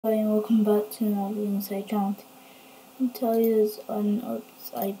Hi and welcome back to another Inside Channel. I'll tell you this on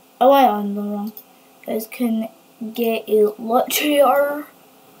I went on the wrong. You guys can get a Luxiar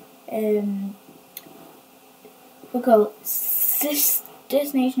we call it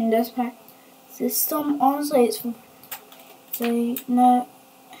Destination Dispatch system. Honestly, it's like now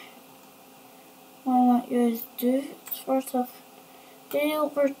what I want you guys to do is first off get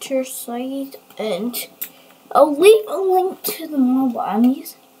over to your site, and I'll leave a link to the mobile I'm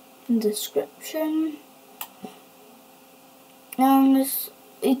using in the description, and it's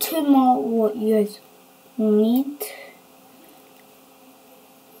a 2 model what you guys need.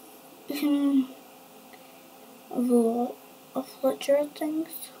 You can have a lot of Luxiar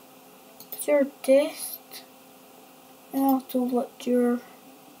things. It's your test, and also Luxiar.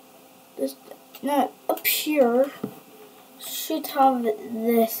 This now up here should have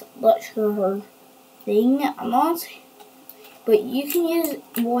this Luxiar thing. I'm not. But you can use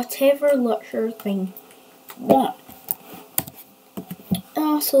whatever Luxiar thing you want. And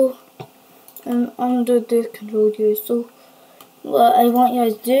also, under the control here. So, what I want you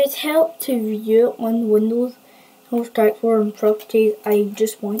guys to do is help to view it on Windows. No Strike Form properties. I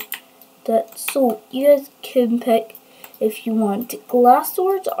just want that. So, you guys can pick if you want glass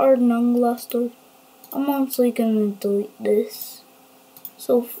doors or non-glass doors. I'm honestly gonna delete this.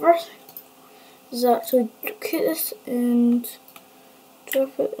 So, first is actually take this and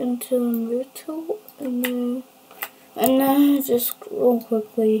drop it into the middle, and then just scroll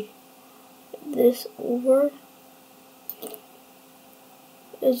quickly this over.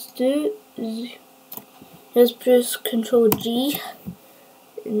 Just press Control G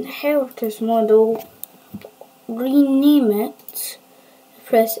and help this model, rename it,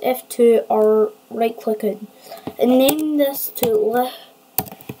 press F2 or right click it, and name this to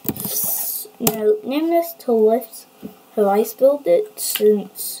lifts. How I spelled it,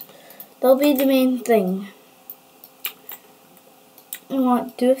 since that'll be the main thing. And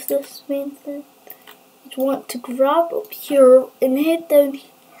what to do with this main thing? You want to grab up here and head down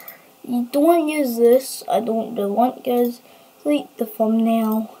here. You don't use this. I don't really want you guys to like the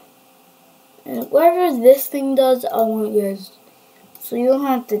thumbnail. And whatever this thing does, I want you guys. So you don't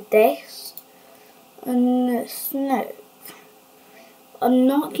have to test. And this now. I'm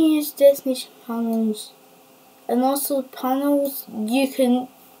not going to use destination panels. And also panels, you can,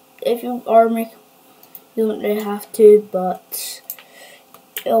 if you are making, you don't really have to, but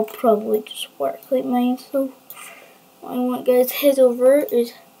it'll probably just work like mine. So what I want you guys to head over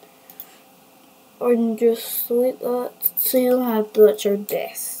is, or just select that, so you don't have to let your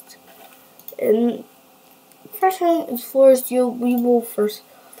desk. And first thing is first, we will first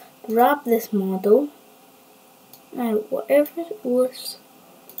grab this model. Now whatever it was,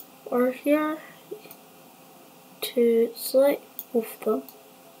 or here, to select both them,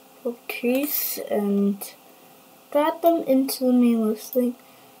 both keys, and drag them into the main listing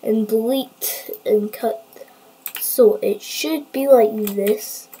and delete and cut. So it should be like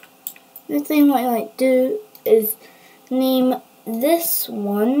this. The thing what I like to do is name this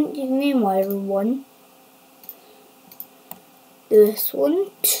one, you can name whatever one. This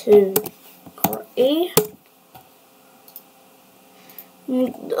one to car A.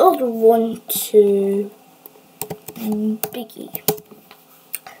 And the other one to Biggie.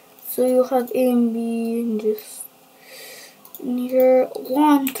 So you'll have A and B, and just in here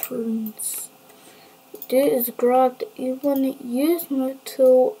lanterns. What you do is grab you want to use my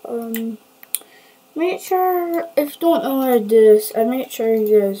tool. Make sure, if you don't know how to do this, I make sure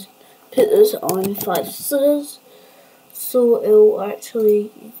you guys put this on 5 scissors, so it will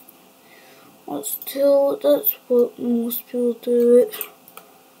actually. Still, that's what most people do it.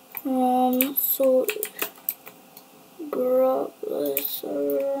 So grab this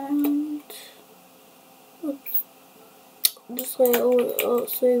around. Oops. Just like I'll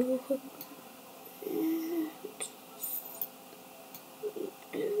save real quick.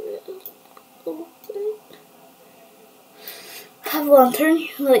 Have a lantern. You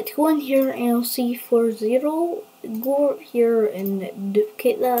like to go in here and you'll see 40. Go up here and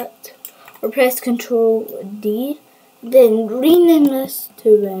duplicate that, or press Control D. Then rename this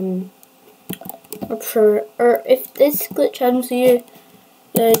to or if this glitch happens to you,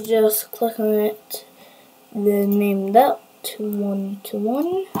 just click on it, then name that to 1 to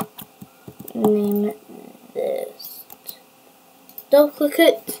 1, name this, double click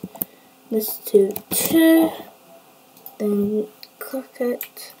it, this to 2, then click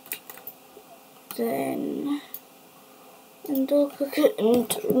it, then and double click it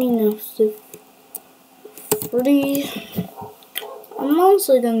and rename to 3. I'm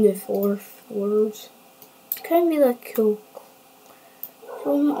honestly gonna do 4 floors. It's kind of be like cool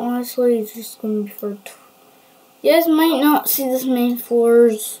So honestly, it's just gonna be for. You guys might not see this main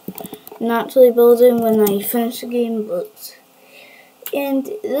floors naturally building when I finish the game, but and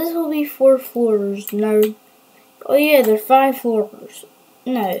this will be 4 floors now. Oh yeah, there are 5 floors.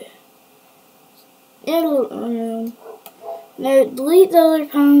 No. Now delete the other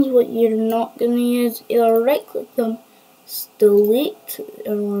panels. What you're not gonna use, either right click them, delete.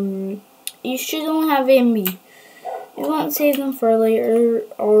 You should only have MB. You want to save them for later,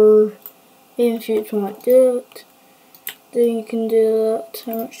 or if you want to do it, then you can do that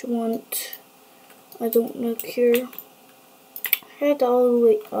how much you want. I don't know here. Head all the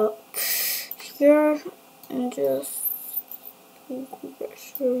way up here and just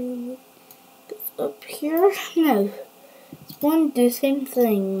up here. Now, it's one do the same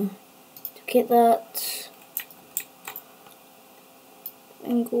thing to get that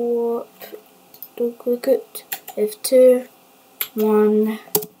and go up. Don't click it. F2, 1.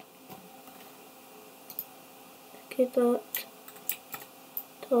 Get that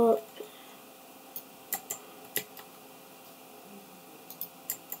top.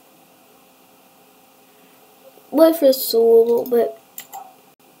 Lift this a little bit.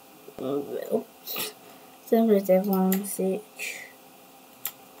 Well, sometimes I want to see.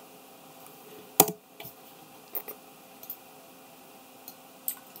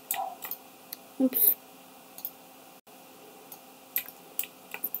 Oops.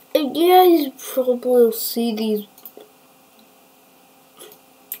 You guys probably will see these.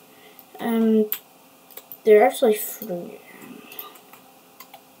 They're actually free.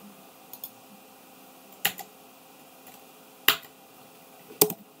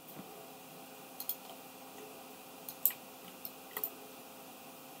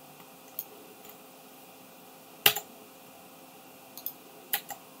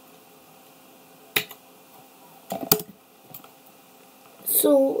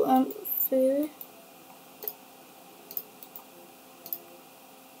 So,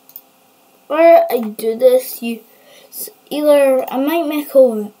 where I do this, either I might make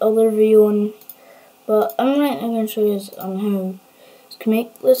another video on, but I'm right now going to show you on how to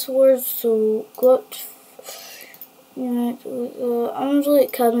make this word. So go up to, I'm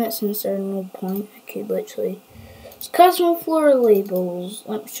delete cabinets since there's no point. I could literally just custom floor labels.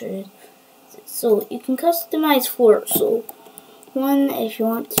 Let me show you. So you can customize floor. So one, if you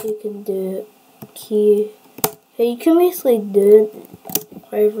want to, you can do key. You can basically do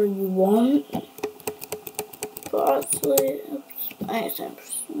whatever you want. But actually, I said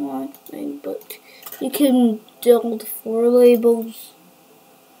one thing, but you can build 4 labels.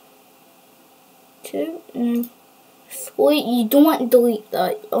 2. No. Wait, you don't want to delete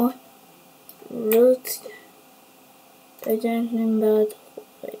that. Oh, really? I did anything bad.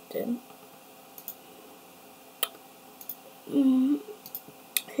 I didn't.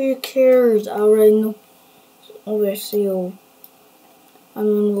 Who cares? I already know. Obviously, I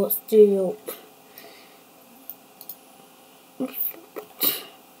mean, let's do.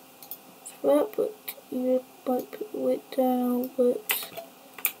 But you might put it down, but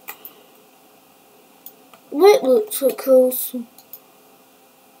it looks like close.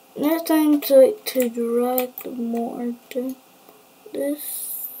 Next time to drag the more to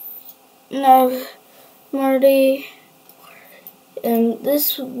this. No, Marty. And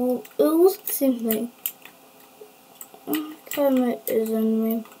this will, it looks the same thing. Camera is in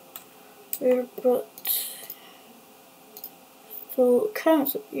me here, but so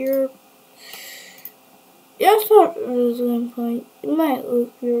camera's up here. Yeah, it's not really the same point. It might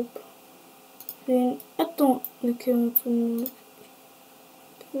look weird. I don't think it's in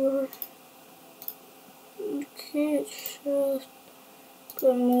here. Okay, it's just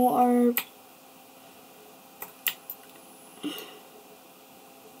got more.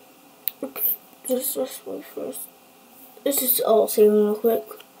 Oops, just this way first. This is all saving real quick.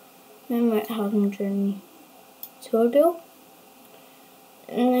 I might have them during tutorial.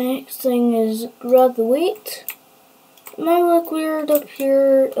 Next thing is grab the weight. It might look weird up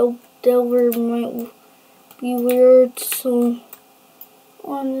here. Delver might be weird, so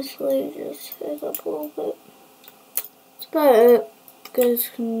honestly, just head up a little bit. That's about it. You guys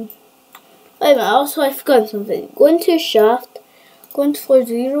can. Wait a minute, also I forgot something. Go into shaft, go into floor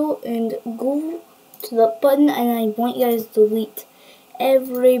 0, and go to that button, and I want you guys to delete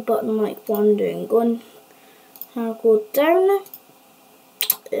every button like one doing. Go down,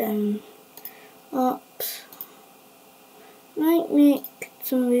 up. Might make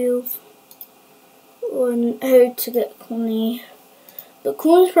some videos on how to get clone. The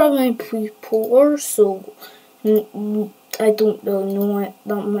clone is probably pretty poor, so I don't really know it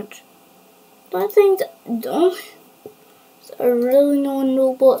that much. But I think I really know in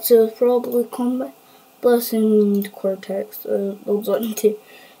Roblox it was probably Combat Plus and Cortex. Those aren't two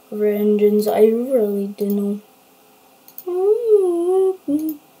other engines. I really do know.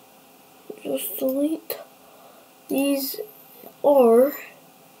 Just delete these, or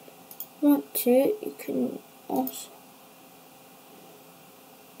want to, you can also,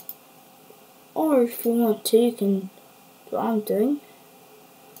 or if you want to, you can do what I'm doing.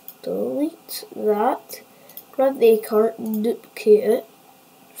 Delete that, grab the card, duplicate it.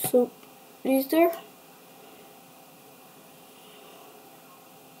 So these there.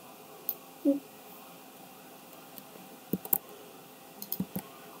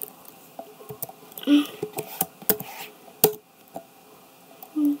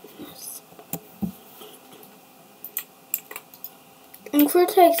 In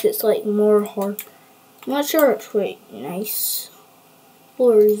Cortex it's like more hard. I'm not sure it's quite nice.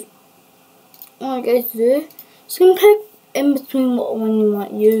 Or what you guys do, just gonna pick in between what one you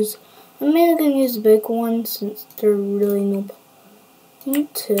want to use. I'm mainly gonna use the big one since they're really no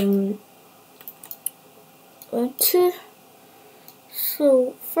point.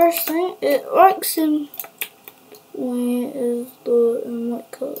 So first thing, it works in way is the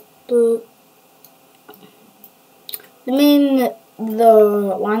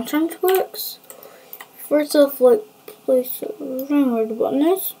lanterns works. First off, like place it where the button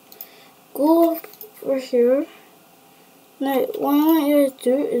is. Go over here. Now what I want you to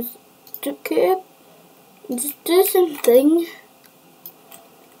do is duplicate it. Just do the same thing.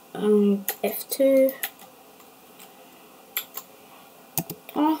 F2.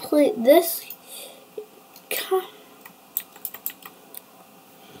 Off like this.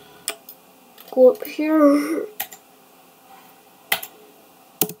 Go up here.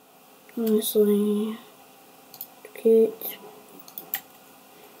 Honestly, duplicate.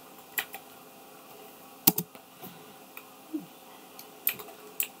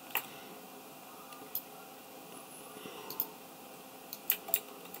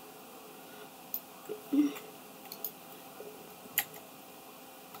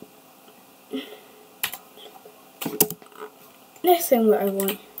 Next thing that I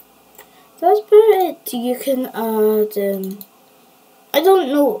want. That's about it. You can add I don't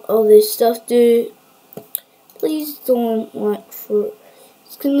know all this stuff, dude. Please don't look for it.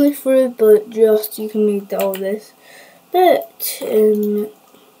 It's gonna look for it, but just you can make all this. But you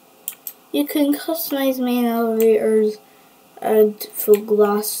can customize main elevators, add full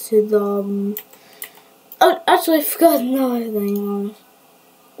glass to them. Oh, actually, I forgot another thing.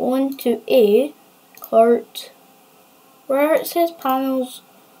 Go into A cart. Where it says panels,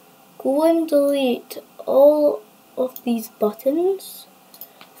 go and delete all of these buttons.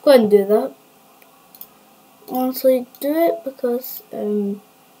 Go ahead and do that. Honestly, do it because it's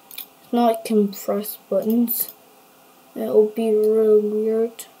not like you can press buttons. It'll be really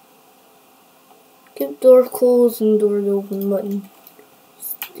weird. Keep door closed and door open button.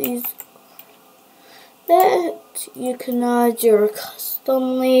 These. That you can add your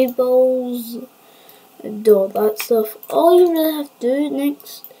custom labels. Do all that stuff. All you really have to do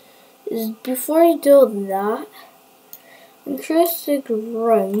next is before you do all that, increase the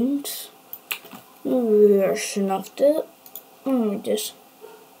ground. Maybe I shouldn't have to do it. Let me just.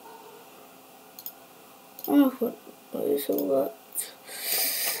 I don't know what is all that.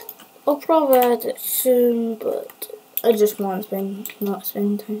 I'll probably add it soon, but I just want to not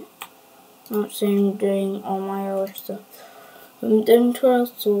spend time. Not saying doing all my other stuff. I'm doing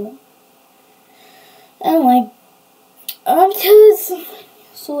 12, so. Anyway, I'll tell you something.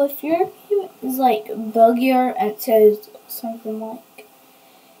 So if your game is like buggier and it says something like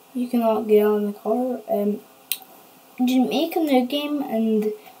you cannot get out of the car, just make a new game and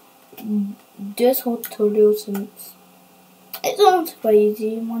do this whole tutorial since it's not quite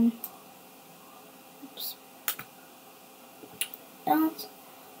easy one. Oops. I don't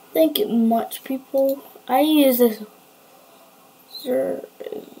think much people. I use this. Sir,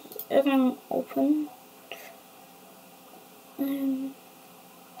 is everything open?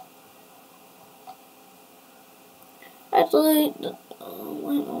 Actually, I don't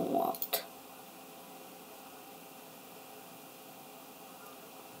know what.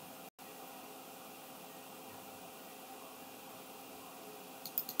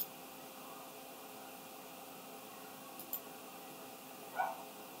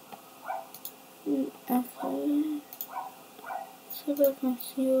 Okay. So if I can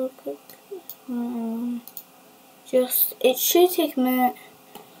see real quick. Just it should take a minute.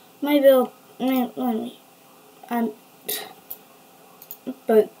 Maybe I'll let me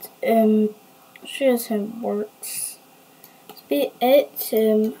but show us how it works. Be it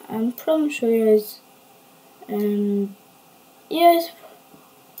I'm probably show you guys yes,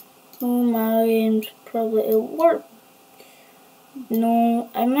 well, my game's probably it'll work. No,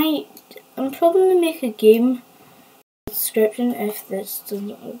 I'm probably gonna make a game description if this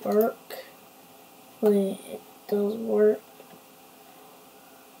doesn't work. Wait, it does work.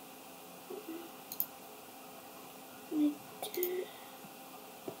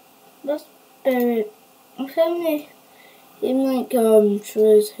 That's very. I'm trying to even like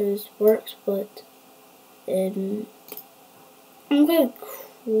shows how this works, but I'm gonna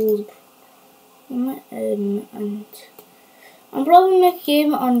close and I'm probably make a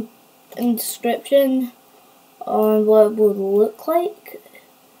game on in description on what it would look like.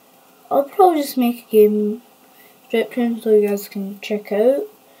 I'll probably just make a game description so you guys can check out.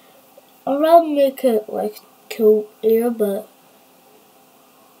 I'll probably make it like cool air, but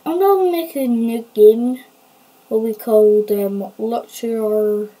I'm probably make a new game what we call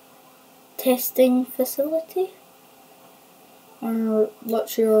Luxiar testing facility or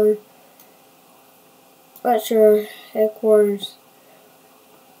Luxiar headquarters,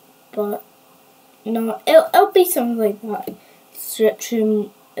 but no, it'll be something like that.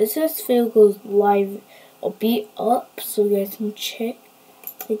 Description. As soon as the video goes live, it'll be up so you guys can check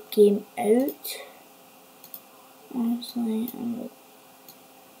the game out. Honestly, I'm gonna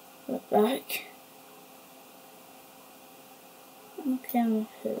put it back. Okay, I'm gonna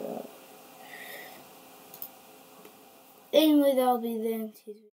put it up. Anyway, that'll be the end.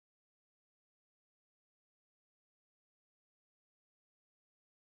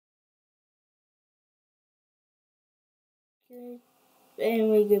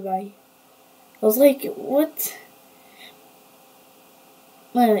 Anyway, goodbye. I was like, what?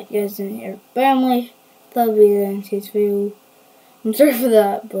 Well, you guys didn't hear. But anyway, that'll be the end of today's video. I'm sorry for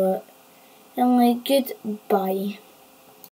that, but anyway, goodbye.